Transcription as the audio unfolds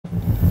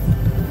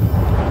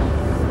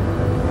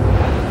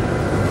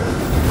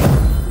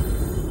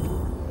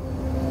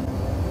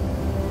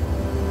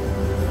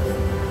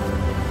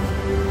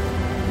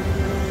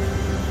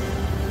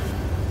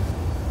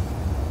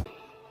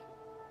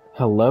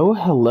Hello,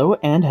 hello,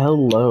 and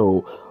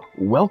hello.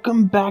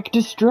 Welcome back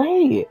to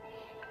Stray.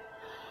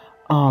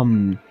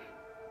 I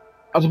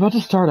was about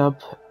to start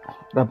up,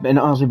 and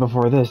honestly,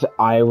 before this,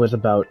 I was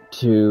about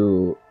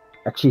to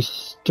actually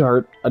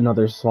start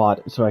another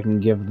slot so I can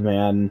give the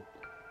man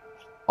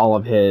all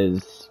of the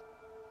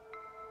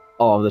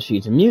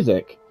sheets of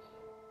music.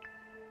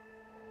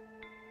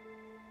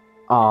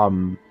 I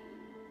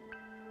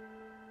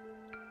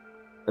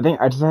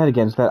think I decided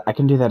against that. I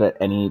can do that at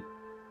any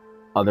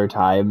other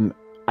time.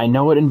 I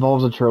know it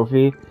involves a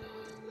trophy.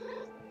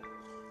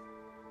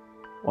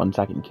 1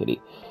 second,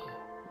 kitty.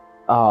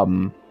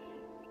 But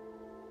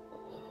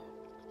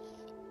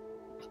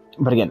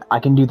again, I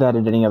can do that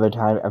at any other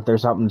time. If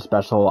there's something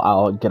special,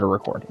 I'll get a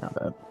recording of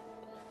it.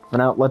 For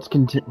now, let's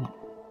continue.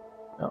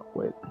 Oh,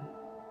 wait.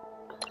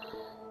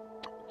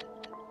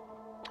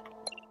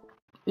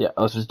 Yeah,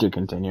 let's just do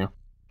continue.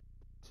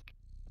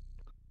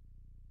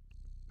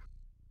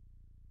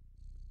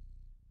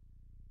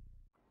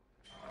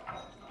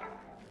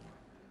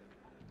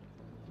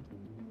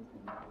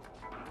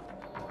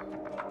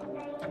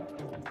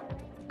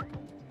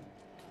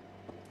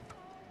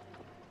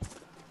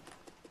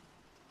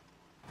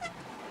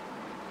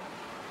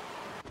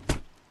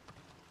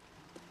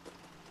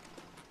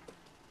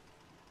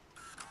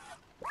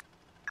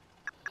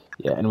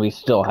 Yeah, and we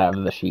still have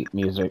the sheet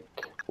music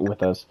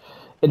with us.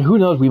 And who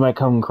knows, we might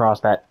come across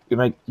that, we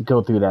might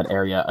go through that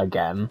area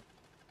again.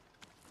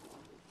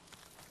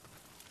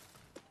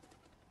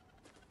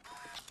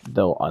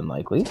 Though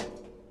unlikely.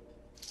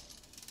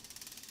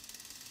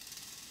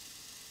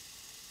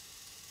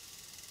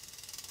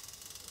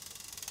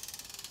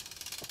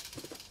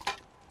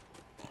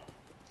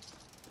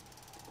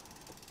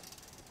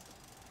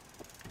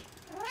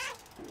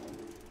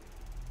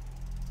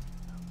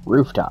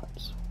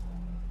 Rooftops.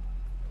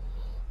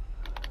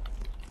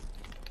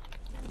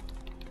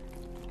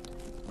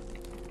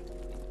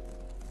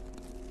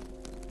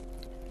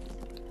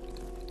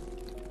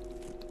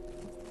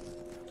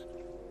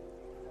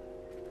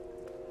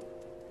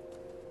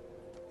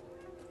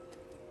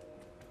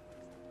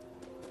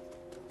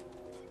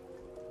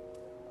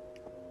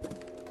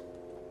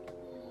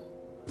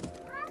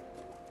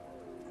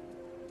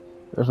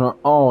 There's one.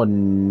 Oh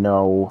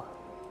no.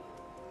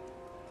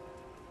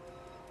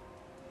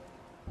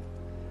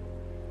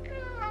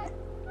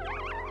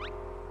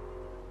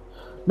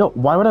 No,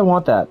 why would I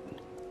want that?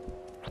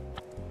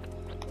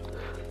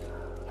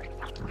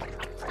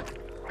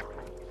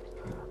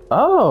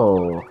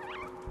 Oh.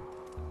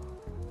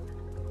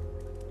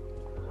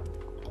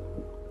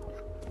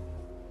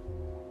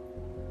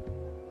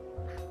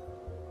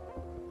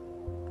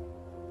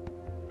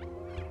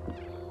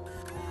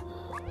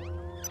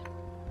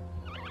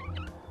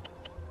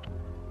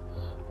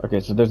 Okay,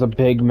 so there's a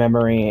big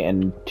memory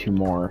and 2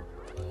 more.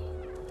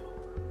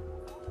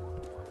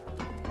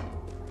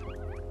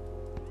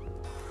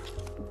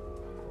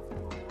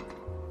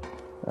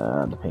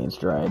 The paint's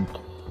dried.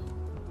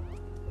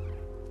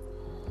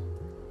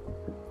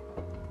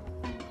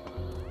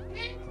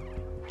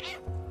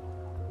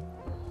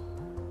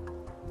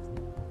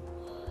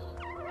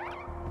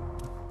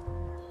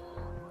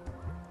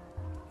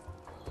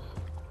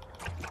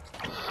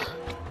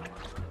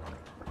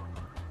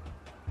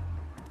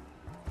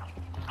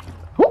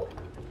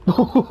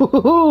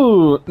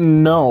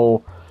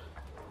 No.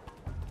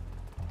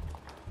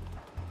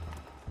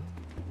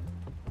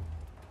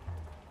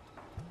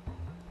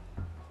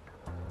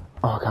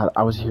 Oh god,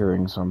 I was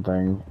hearing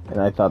something,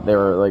 and I thought they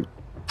were, like,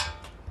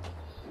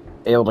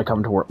 able to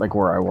come to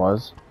where I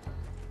was.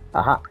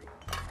 Aha.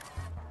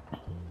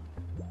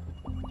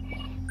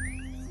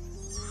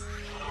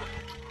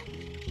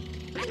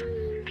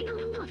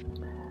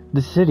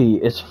 The city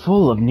is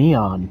full of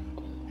neon.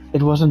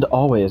 It wasn't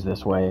always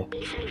this way.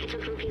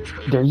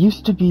 There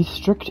used to be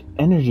strict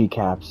energy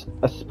caps,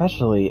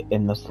 especially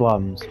in the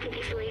slums.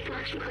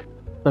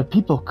 But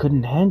people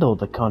couldn't handle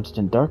the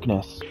constant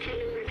darkness.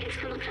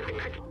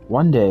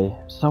 One day,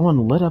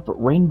 someone lit up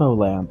rainbow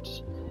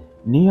lamps,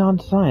 neon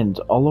signs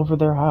all over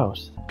their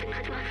house.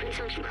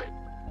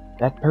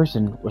 That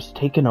person was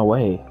taken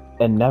away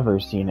and never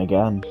seen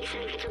again.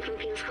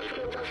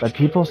 But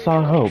people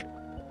saw hope.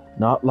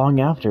 Not long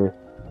after,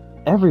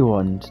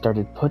 everyone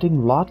started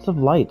putting lots of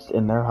lights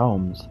in their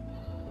homes.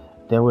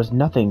 There was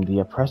nothing the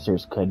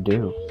oppressors could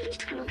do.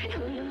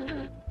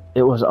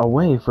 It was a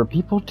way for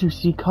people to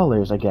see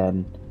colors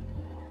again.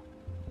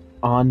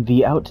 On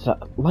the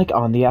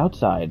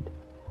outside.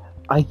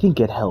 I think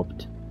it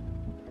helped.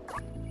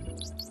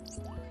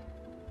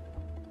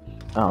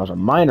 Oh, it was a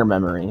minor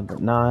memory, but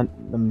not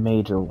the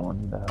major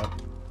one, though.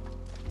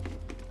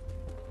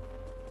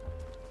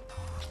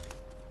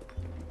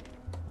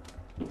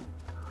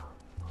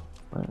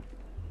 What?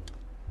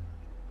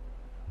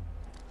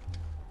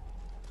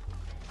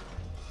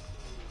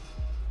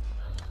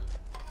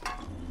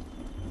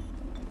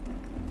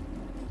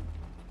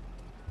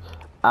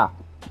 Ah,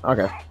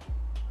 okay.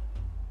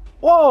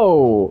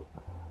 Whoa!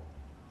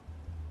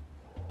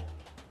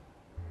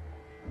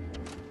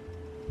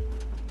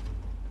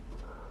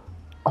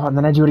 Oh, and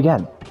then I do it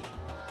again.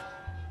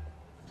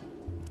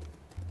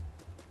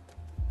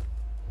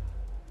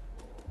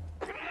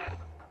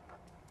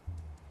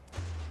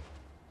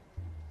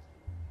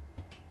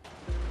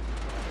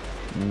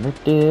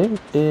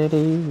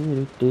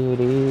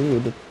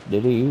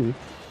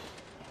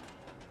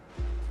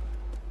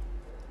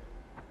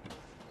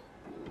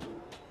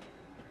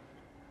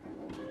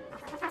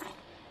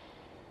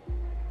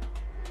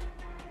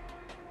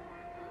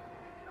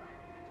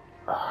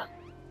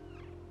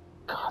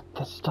 God,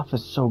 this stuff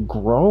is so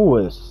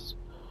gross.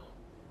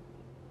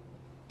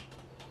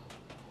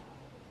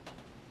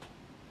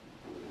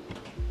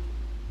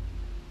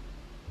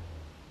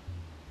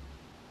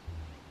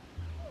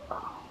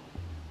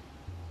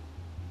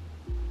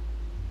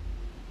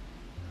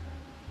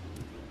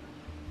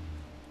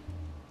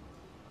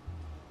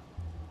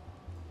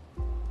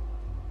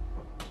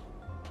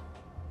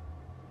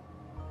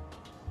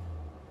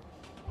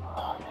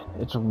 Oh,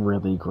 man, it's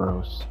really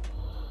gross.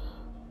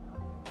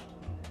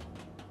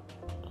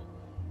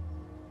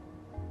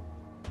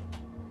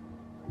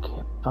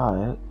 Can't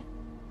buy it.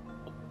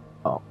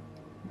 Oh.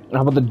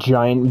 How about the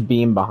giant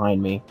beam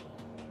behind me?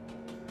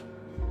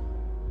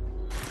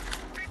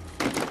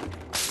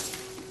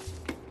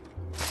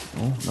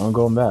 Oh, no, I'm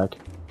going back.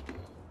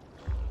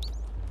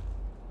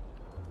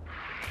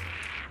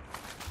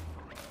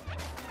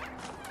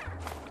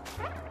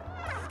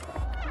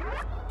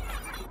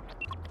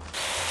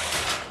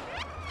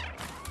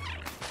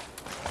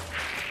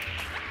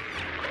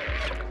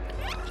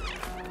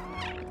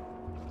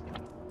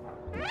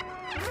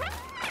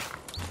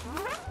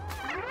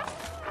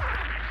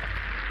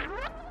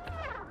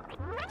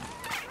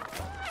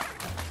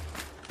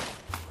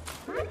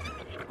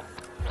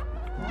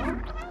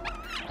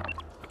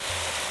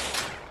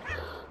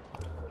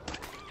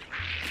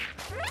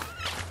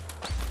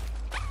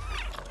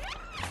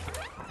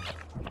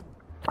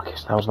 Okay,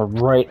 so that was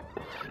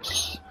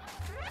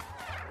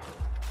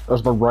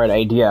the right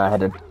idea. I had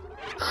to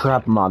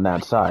trap him on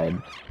that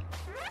side.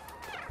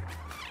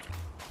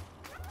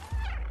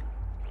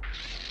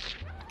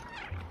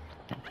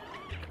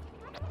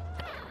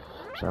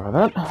 Sorry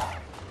about that.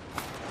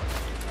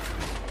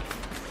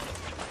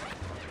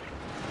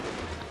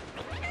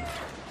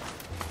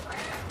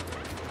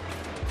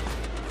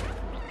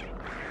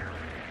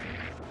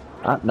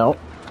 No.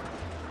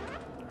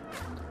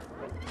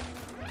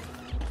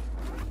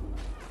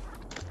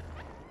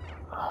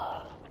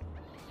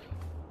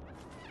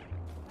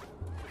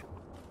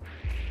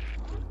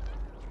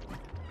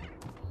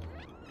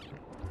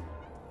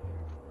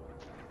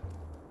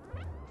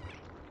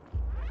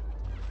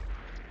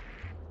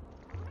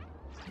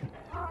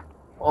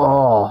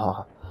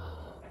 Oh.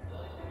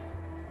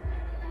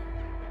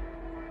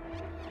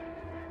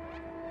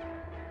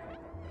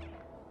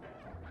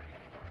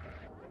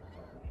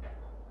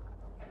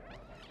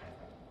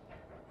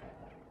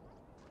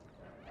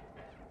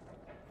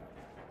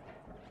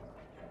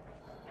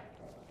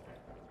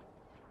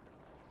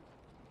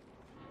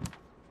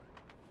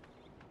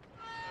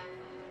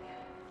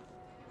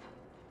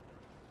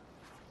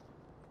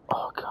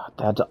 Oh god,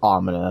 that's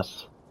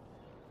ominous.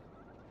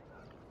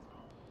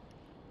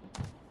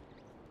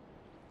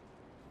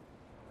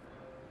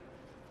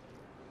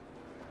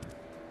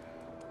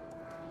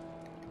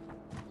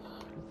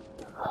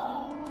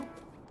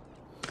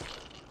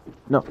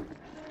 No.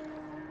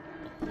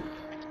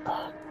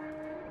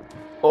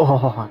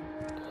 Oh.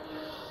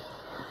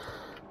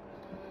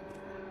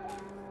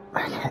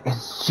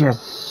 It's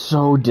just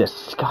so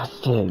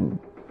disgusting.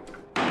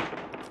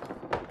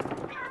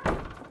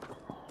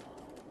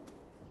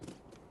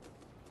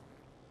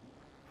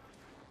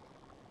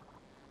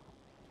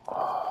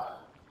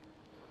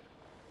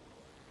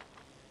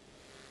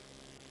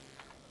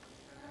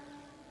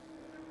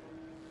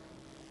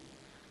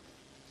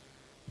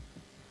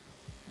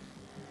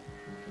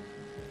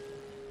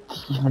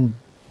 Even.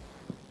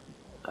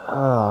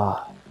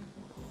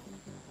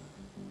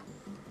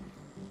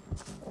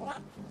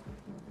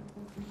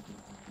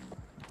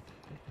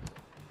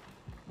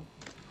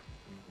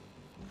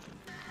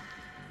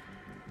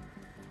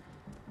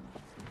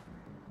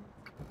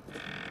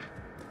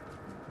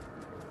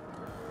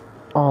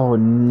 Oh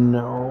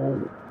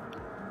no.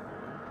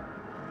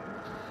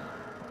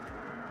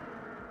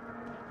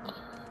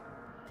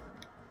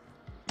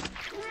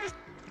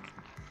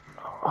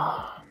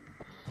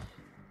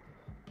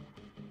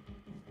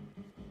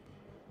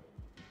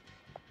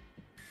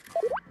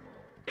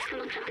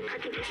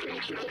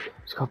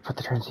 Let's go put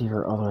the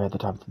transceiver all the way at the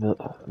top of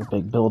the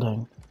big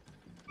building.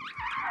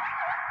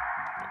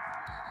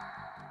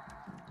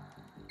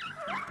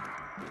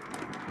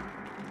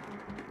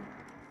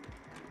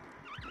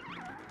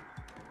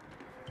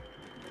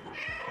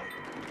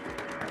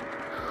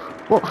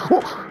 Whoa,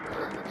 whoa.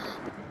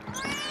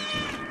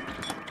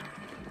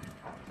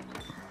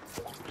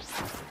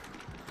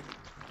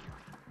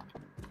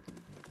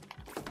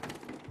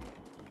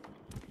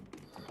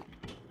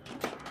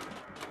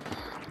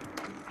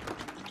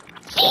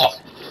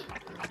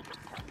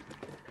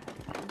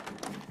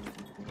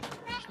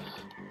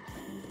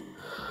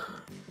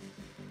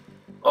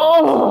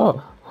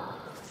 Oh!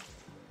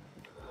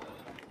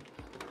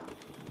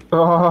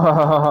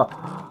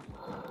 Oh!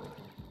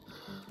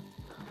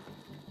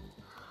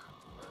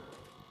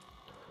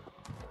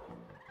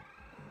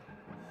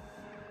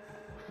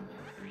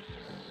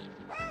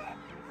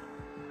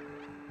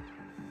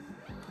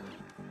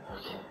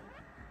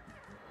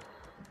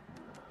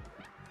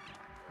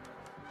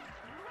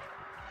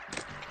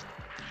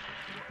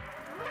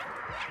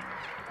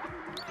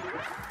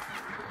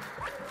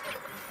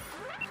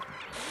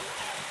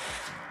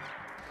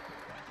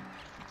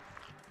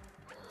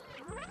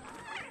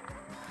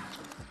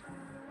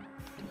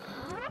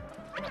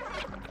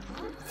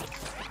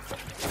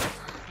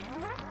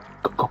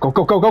 go,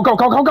 go, go, go, go,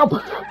 go, go,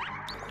 go!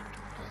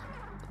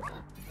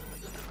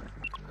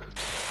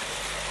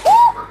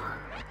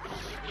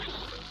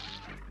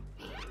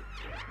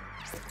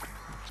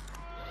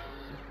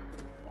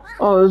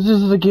 Oh, this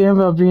is a game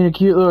about being a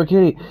cute little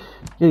kitty.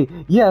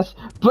 Yes,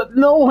 but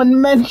no one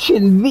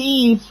mentioned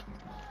these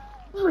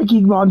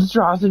freaking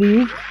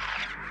monstrosities.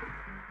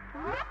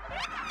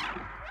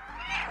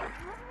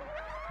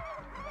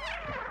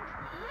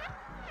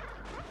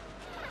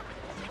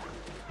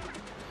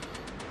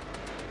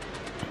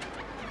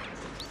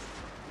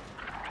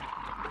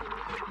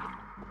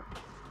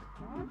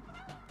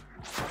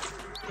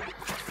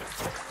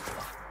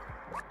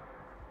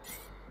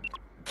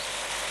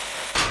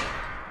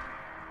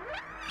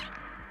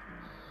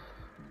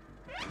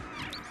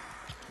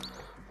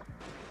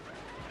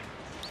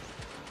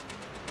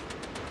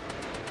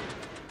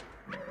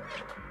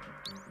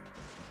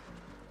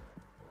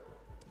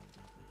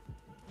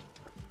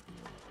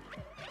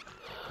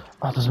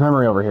 Oh, there's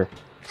memory over here.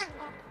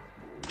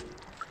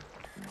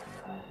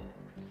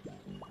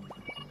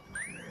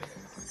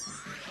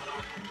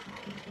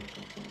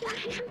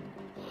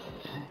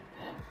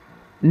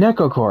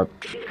 Necocorp.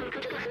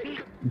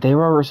 They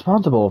were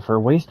responsible for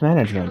waste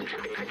management.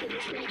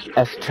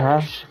 As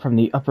trash from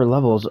the upper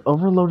levels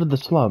overloaded the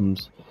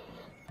slums,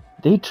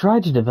 they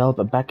tried to develop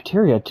a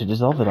bacteria to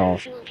dissolve it all.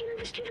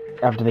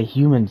 After the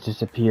humans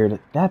disappeared,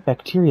 that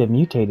bacteria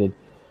mutated,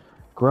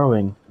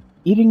 growing,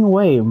 eating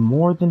away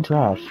more than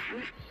trash.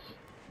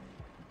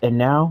 And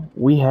now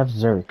we have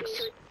Zerks.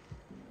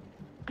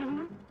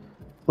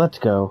 Let's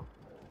go.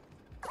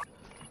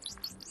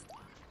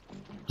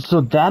 So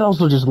that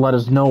also just let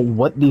us know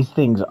what these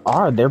things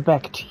are. They're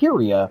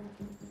bacteria.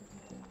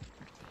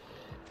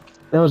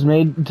 That was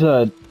made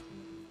to...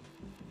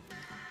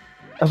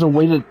 as a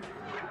way to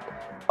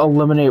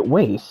eliminate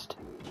waste.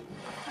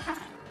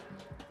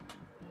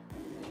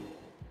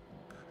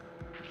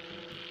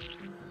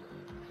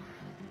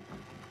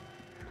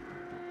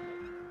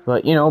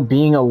 But, you know,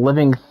 being a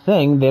living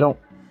thing, they don't...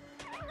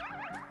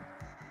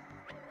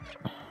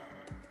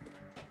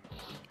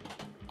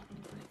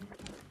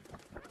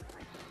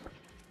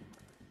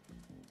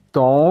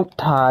 Don't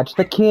touch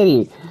the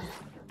kitty.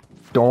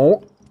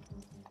 Don't.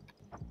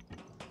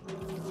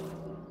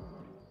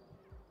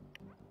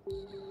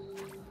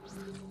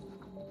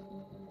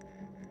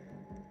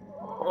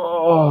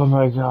 Oh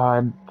my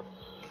god.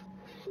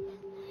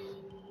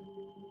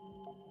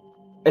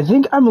 I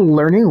think I'm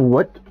learning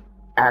what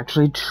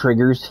actually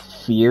triggers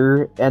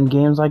fear in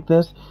games like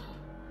this.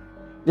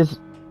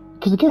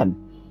 Because again,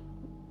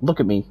 look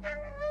at me.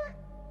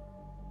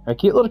 A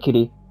cute little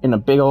kitty in a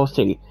big old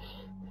city.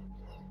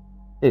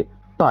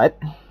 But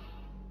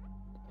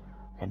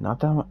okay,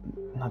 not that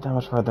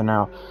much further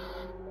now.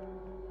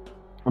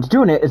 What's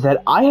doing it is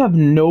that I have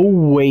no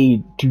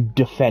way to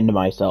defend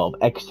myself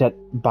except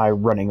by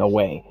running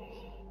away.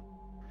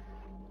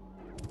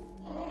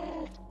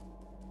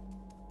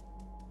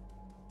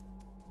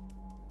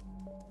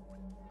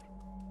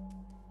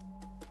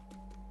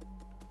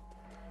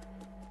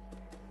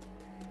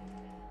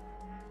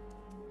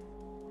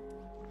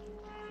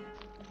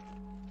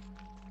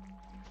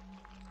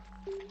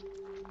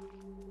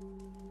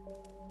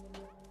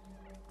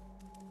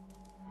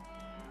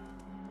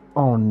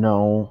 Oh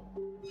no.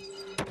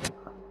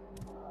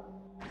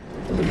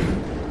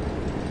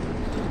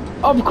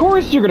 Of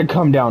course you're gonna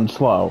come down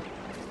slow.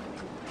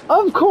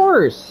 Of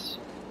course!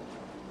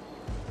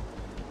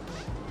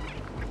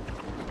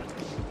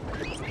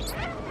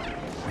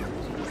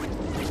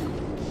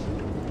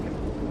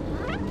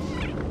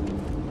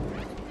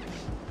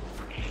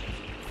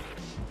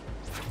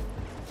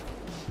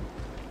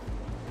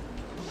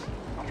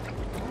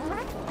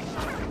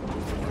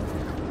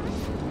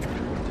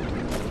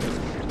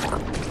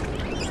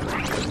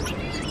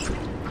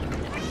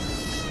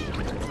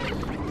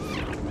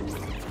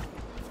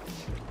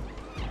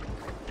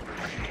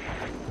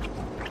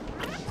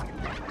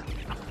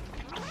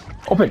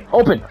 Open!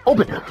 Open!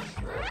 Open!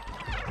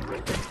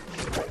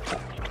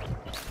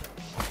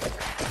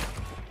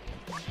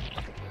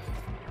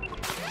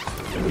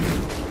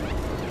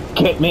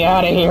 Get me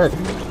out of here!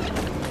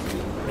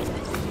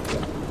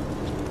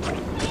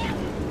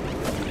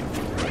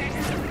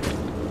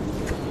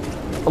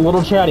 A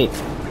little chatty.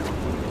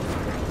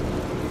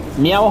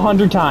 Meow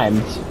 100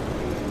 times.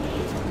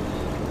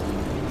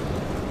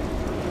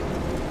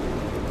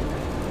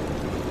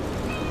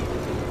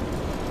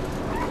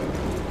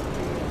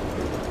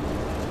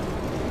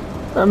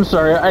 I'm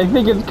sorry, I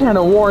think it's kind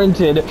of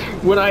warranted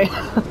when I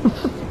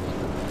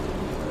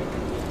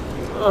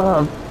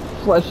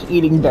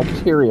flesh-eating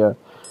bacteria.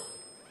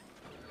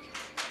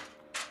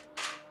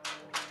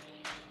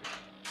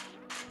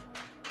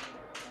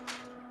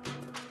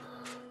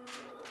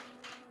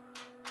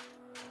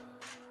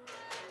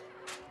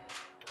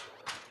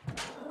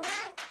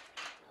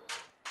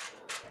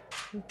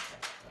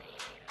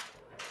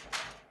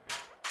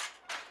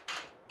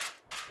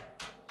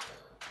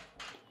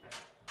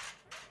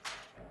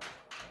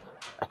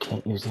 I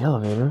can't use the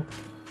elevator.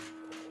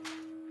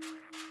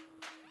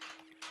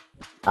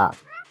 Ah.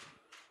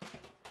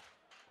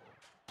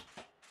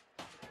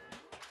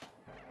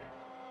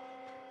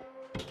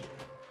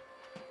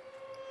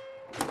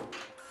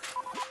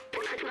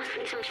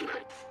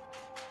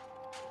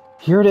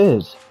 Here it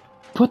is.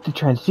 Put the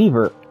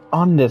transceiver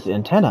on this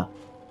antenna.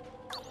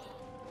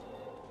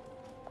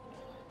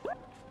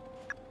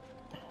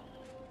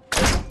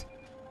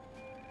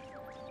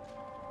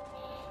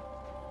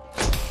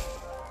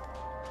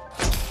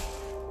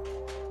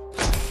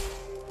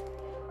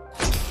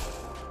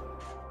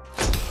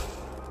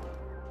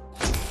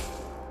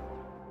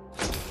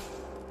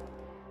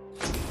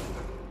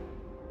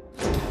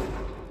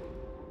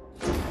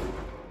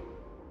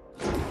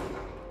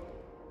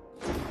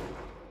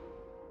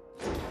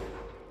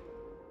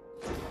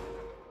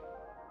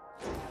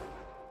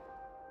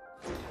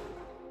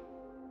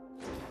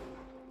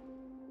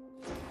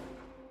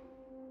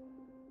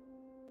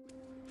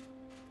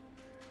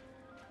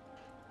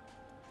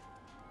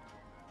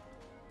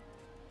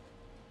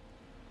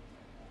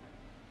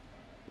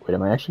 Wait,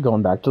 am I actually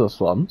going back to the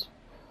slums?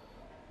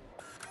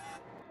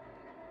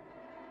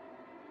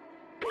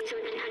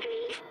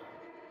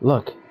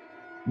 Look,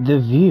 the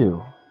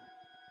view.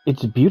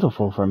 It's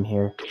beautiful from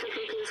here.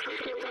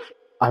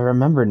 I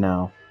remember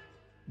now.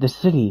 The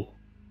city.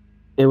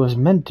 It was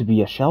meant to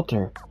be a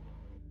shelter.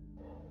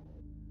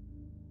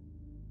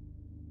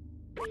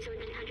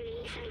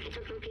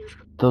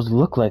 Those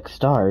look like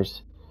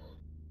stars,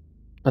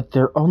 but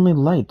they're only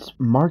lights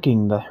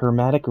marking the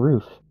hermetic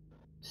roof,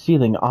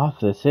 sealing off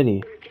the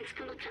city.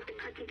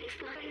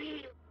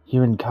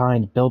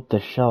 Humankind built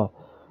this shell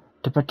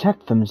to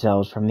protect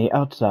themselves from the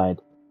outside,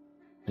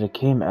 but it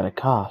came at a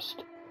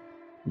cost.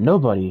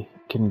 Nobody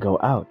can go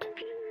out.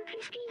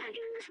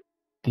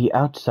 The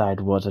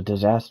outside was a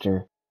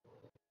disaster,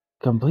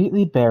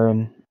 completely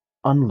barren,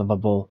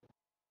 unlivable,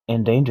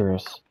 and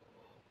dangerous.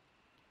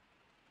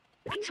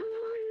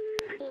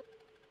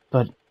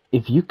 But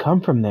if you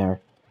come from there,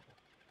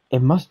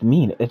 it must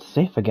mean it's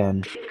safe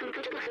again.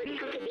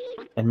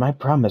 And my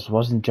promise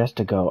wasn't just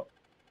to go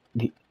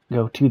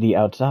to the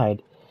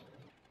outside.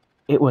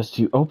 It was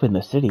to open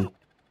the city.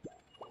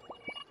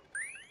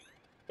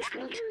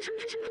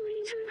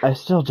 I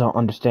still don't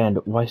understand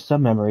why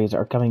some memories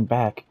are coming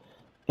back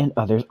and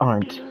others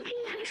aren't.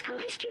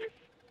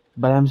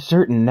 But I'm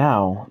certain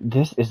now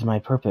this is my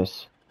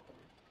purpose.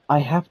 I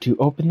have to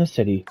open the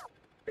city.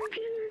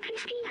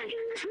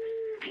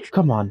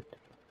 Come on,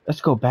 let's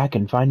go back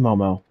and find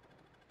Momo.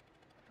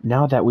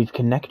 Now that we've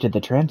connected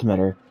the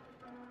transmitter,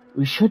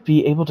 we should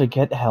be able to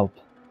get help.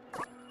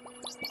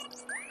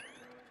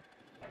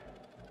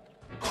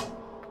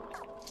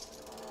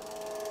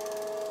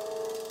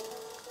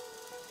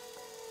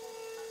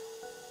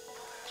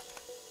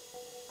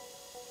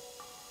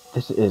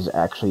 This is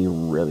actually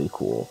really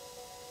cool.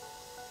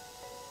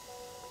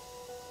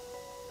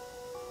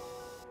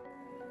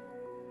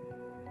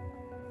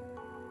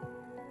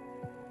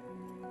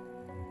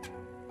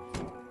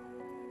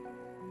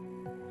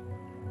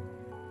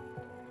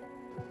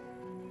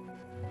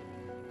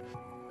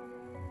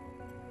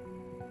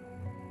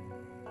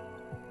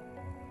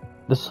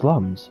 The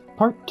Slums,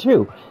 Part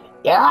 2.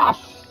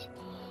 Yes!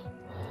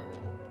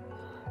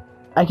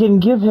 I can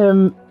give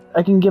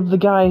the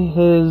guy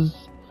his...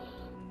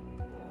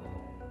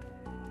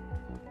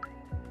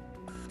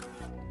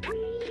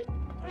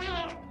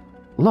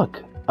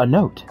 Look, a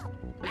note.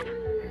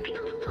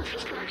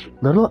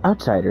 Little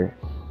outsider,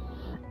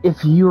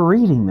 if you're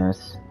reading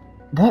this,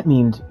 that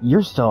means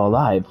you're still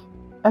alive.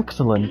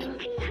 Excellent.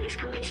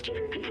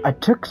 I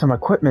took some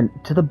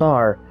equipment to the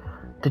bar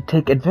to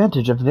take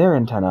advantage of their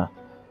antenna.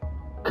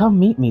 Come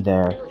meet me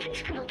there.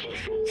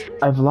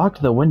 I've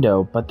locked the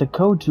window, but the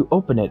code to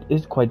open it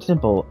is quite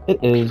simple. It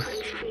is...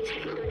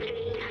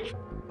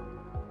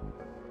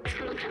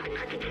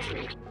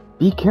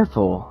 Be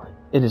careful.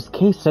 It is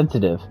case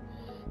sensitive.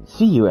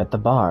 See you at the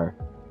bar.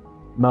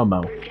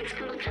 Momo.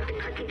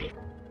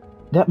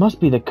 That must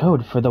be the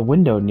code for the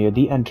window near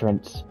the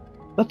entrance.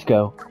 Let's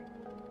go.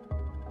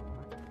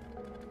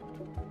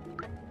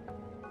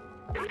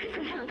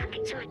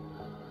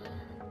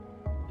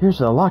 Here's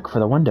the lock for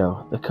the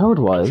window. The code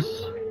was...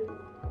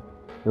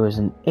 It was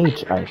an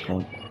H, I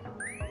think.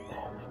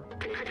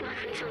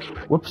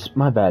 Whoops,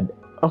 my bad.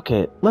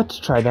 Okay, let's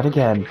try that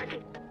again.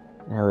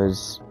 It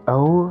was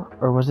O,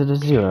 or was it a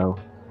 0?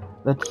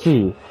 Let's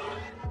see.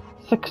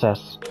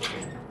 Success.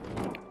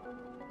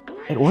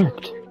 It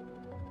worked.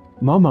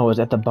 Momo was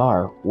at the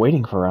bar,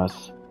 waiting for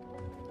us.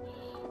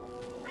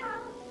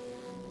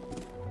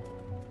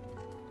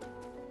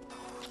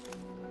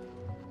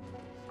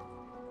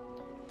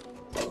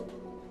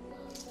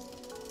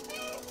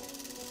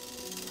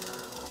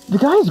 The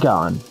guy's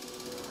gone.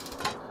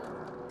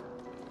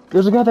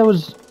 There's a guy that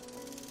was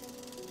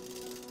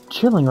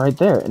chilling right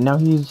there, and now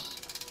he's...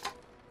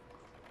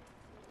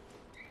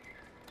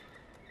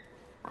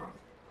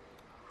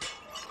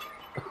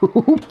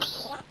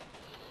 Oops.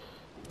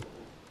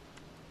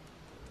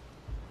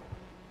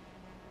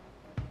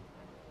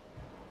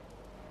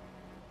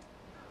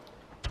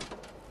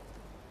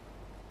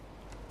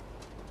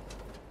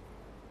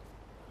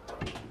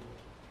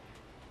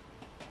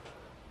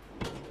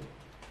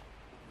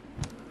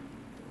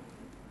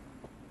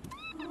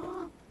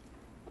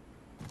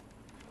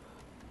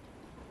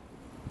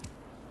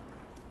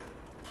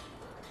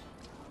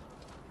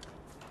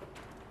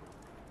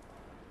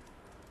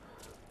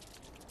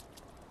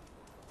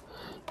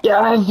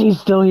 Yes, he's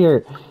still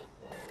here.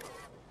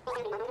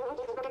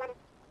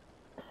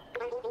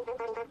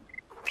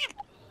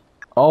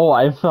 Oh,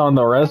 I found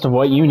the rest of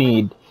what you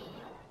need.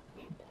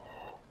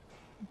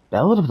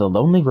 Ballad of the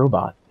Lonely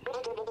Robot.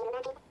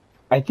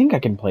 I think I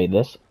can play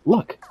this.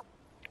 Look.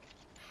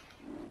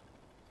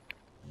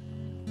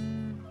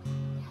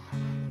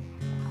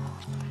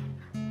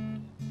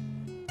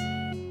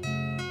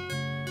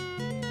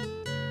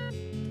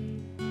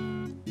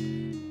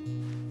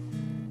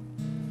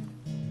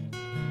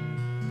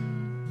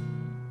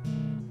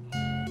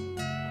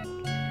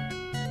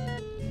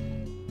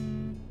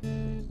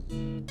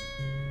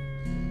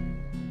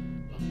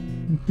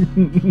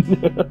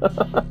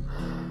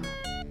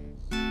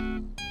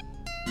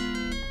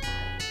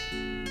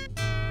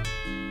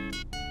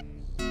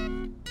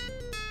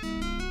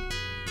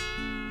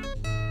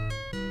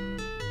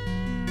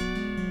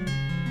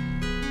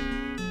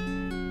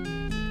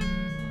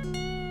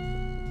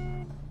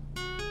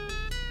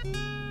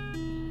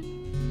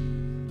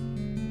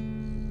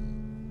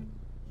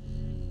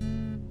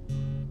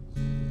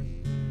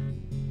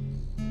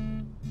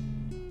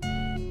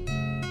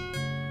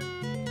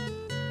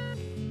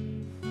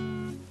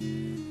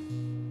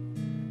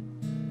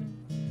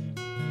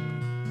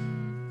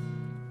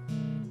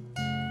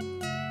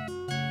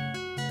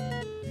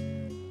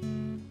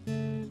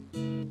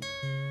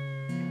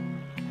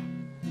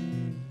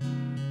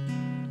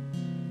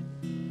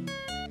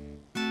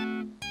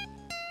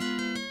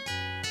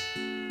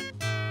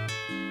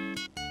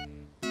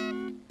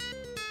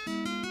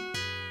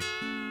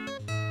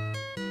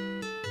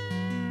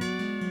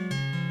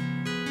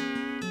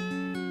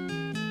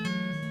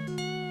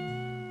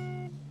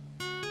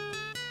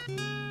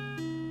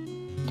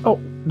 Oh,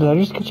 did I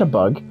just catch a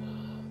bug?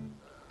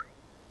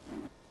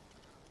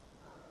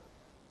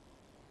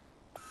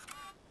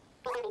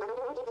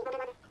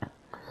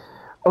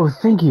 Oh,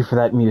 thank you for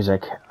that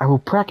music. I will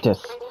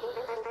practice.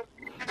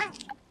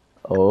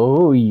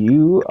 Oh,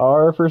 you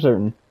are for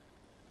certain.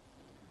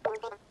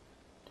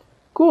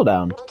 Cool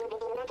down.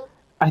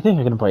 I think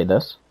I can play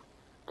this.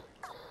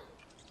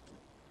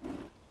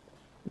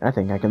 I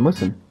think I can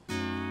listen.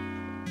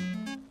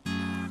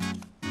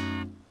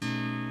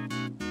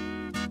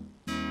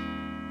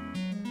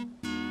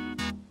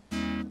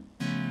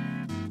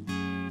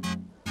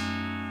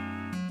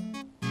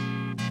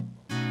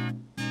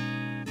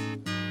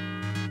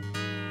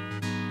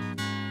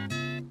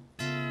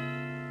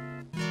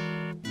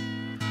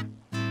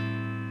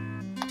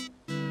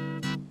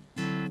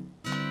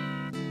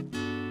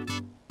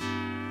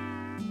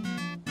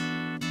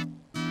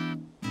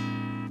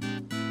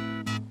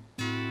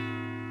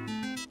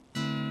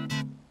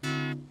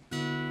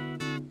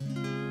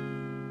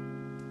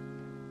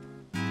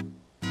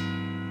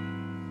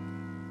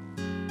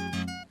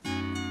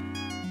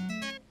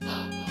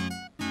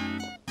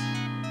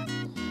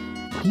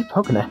 What are you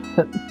poking at?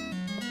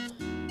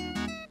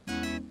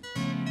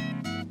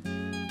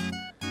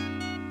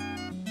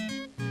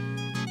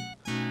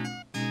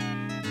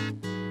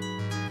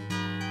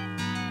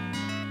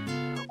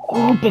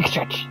 Oh, big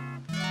stretch!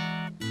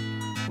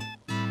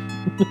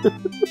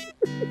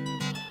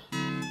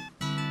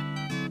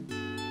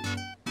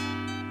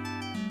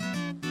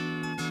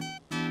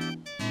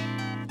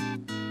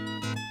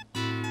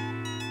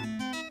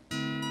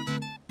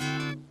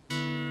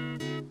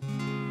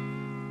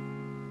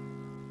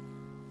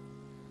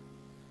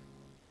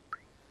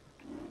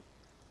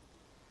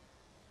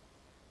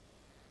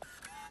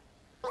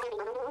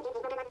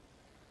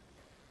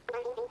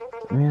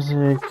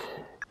 Music.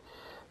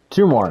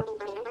 2 more.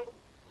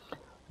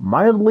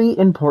 Mildly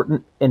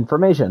important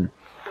information.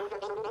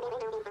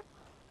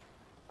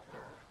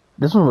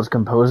 This one was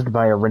composed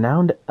by a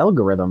renowned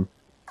algorithm.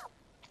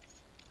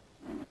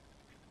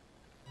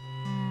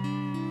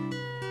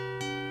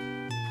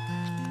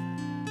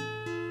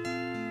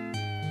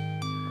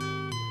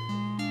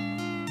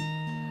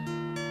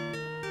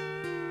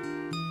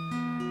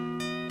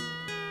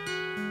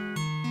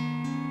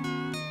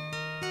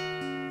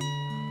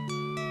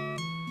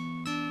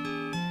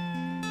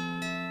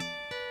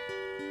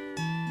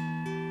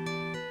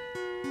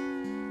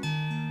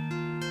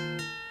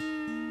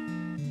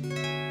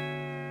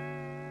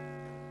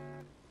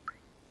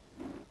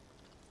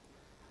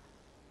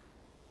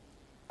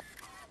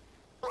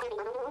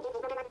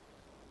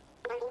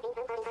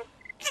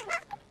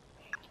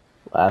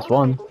 Last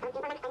one.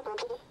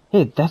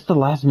 Hey, that's the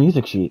last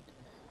music sheet.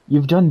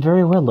 You've done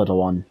very well, little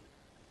one.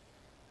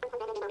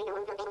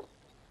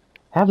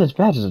 Have this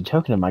badge as a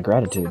token of my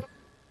gratitude.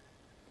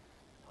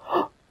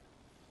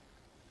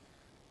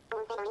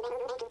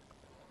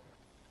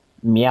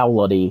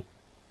 Meowlody.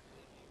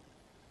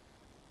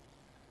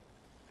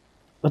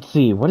 Let's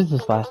see, what is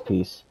this last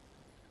piece?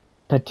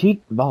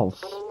 Petite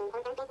Valse.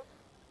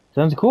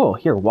 Sounds cool.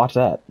 Here, watch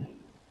that.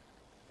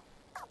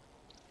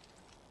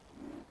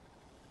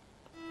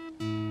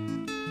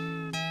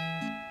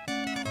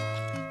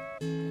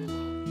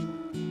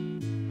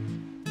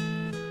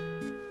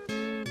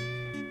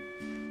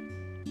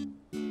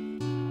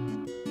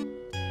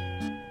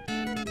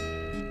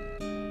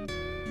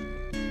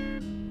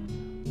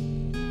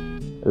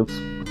 Oops.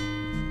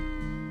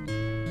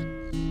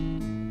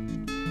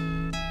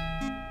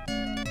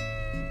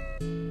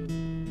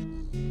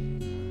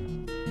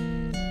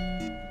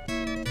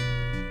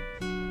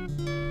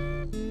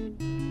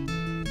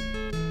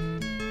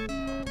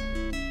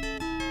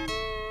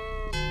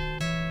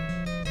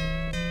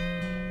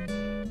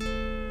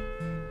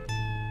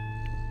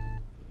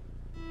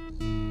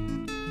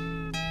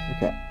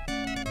 Okay.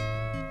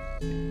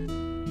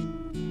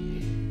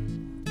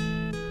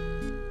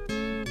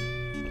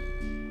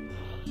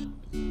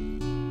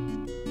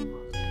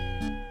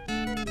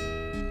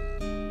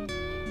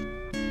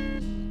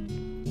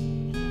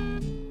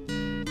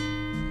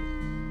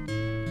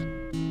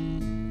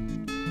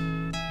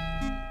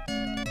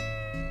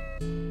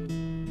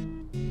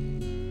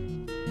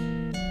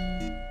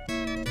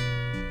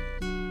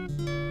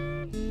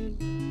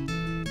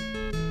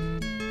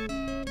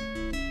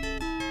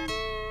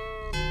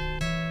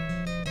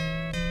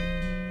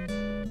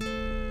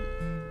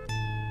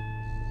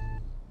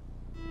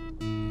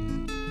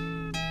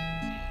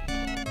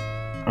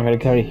 I'm gonna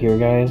cut it here,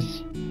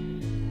 guys.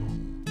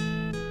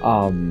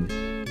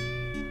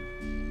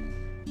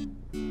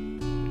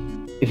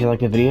 If you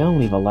liked the video,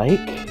 leave a like.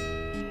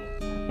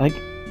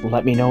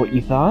 Let me know what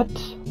you thought.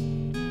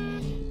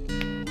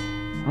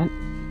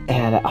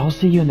 And I'll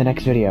see you in the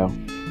next video.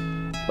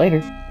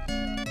 Later.